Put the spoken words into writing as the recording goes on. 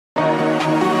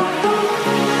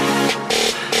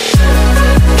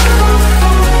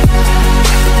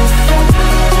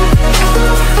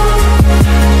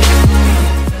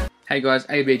Hey guys,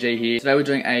 ABG here. Today we're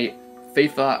doing a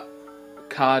FIFA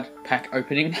card pack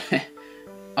opening.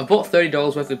 I bought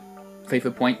 $30 worth of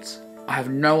FIFA points. I have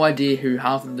no idea who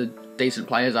half of the decent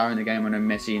players are in the game. I know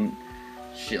Messi and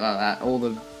shit like that, all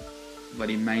the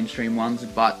bloody mainstream ones,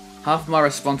 but half of my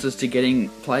responses to getting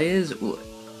players will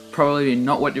probably be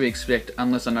not what you expect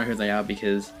unless I know who they are,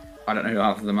 because I don't know who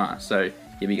half of them are. So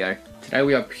here we go. Today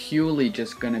we are purely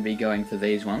just going to be going for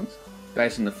these ones,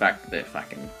 based on the fact that they're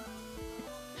fucking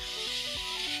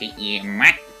shit, yeah,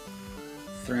 mate.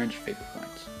 300 FIFA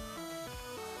points.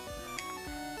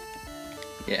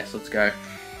 Yes, let's go.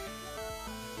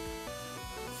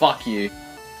 Fuck you.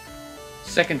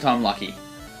 Second time lucky.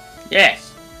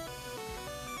 Yes.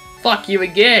 Fuck you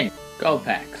again. Gold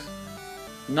packs.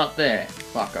 Not there.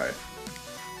 Fucko.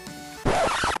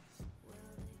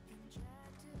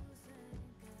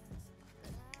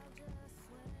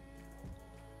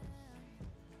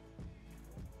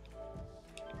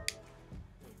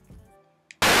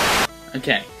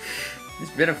 Okay.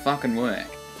 This better fucking work.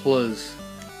 Please.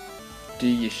 Do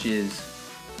your shiz.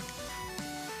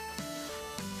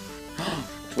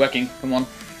 It's working. Come on.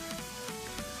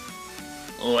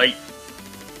 Oi.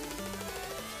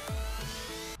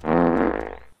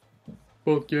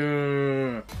 Fuck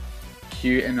yeah.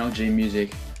 Cue MLG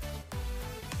music.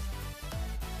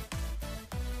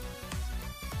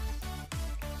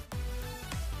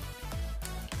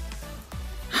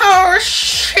 Oh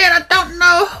shit, I don't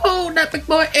know who that big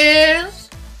boy is.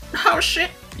 Oh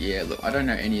shit. Yeah, look, I don't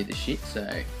know any of this shit, so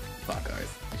fuck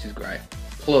off. This is great.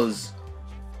 Plus.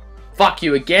 Fuck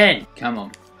you again. Come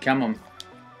on. Come on.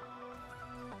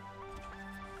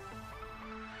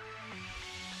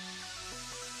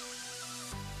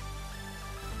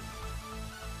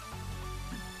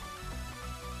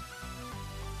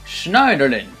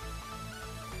 Schneiderlin.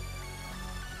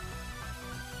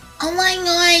 Oh my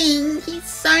god, he's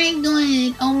so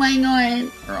good. Oh my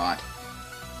god. Right.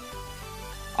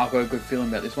 I've got a good feeling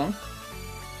about this one.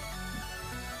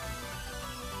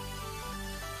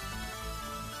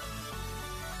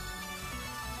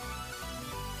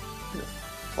 What the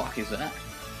fuck is that?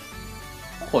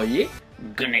 Oh yeah?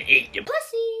 Gonna eat your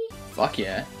pussy. Fuck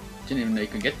yeah. Didn't even know you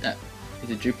could get that. He's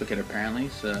a duplicate apparently,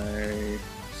 so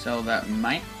sell that,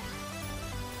 mate.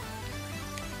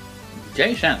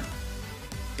 Jay Shannon.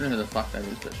 I don't know who the fuck that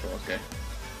is, but sure, let's go.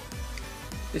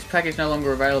 This pack is no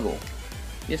longer available.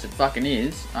 Yes, it fucking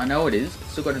is. I know it is.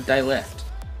 It's still got a day left.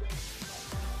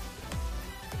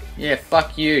 Yeah,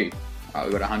 fuck you. Oh,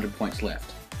 we've got 100 points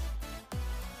left.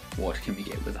 What can we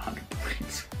get with 100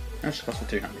 points? How much does it cost for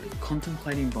 200?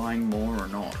 Contemplating buying more or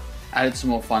not? Added some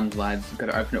more funds, lads. Got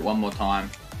to open it one more time.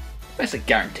 Basically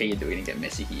guaranteed that we're going to get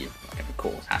Messi here. Like, of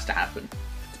course, has to happen.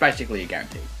 It's basically a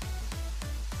guarantee.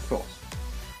 Of course.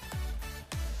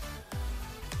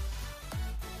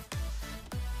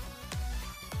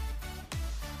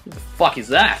 What the fuck is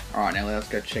that? Alright, now let's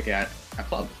go check out our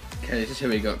club. Okay, this is who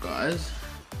we got, guys.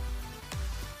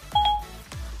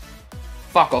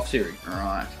 Fuck off, Siri.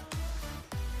 Alright.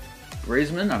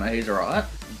 Griezmann, I know he's alright.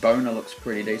 Boner looks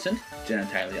pretty decent.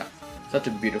 Genitalia. Such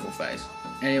a beautiful face.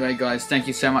 Anyway, guys, thank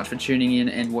you so much for tuning in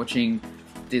and watching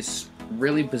this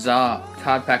really bizarre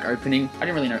card pack opening. I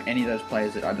didn't really know any of those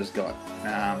players that I just got.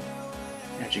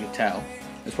 As you can tell.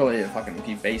 There's probably a fucking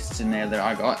few beasts in there that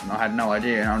I got, and I had no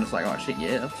idea, and I'm just like, oh shit,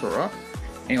 yeah, that's alright.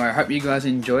 Anyway, I hope you guys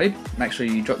enjoyed. Make sure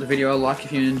you drop the video a like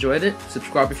if you enjoyed it,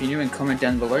 subscribe if you're new, and comment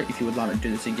down below if you would like me to do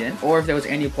this again, or if there was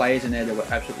any players in there that were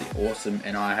absolutely awesome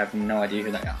and I have no idea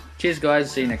who they are. Cheers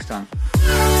guys, see you next time.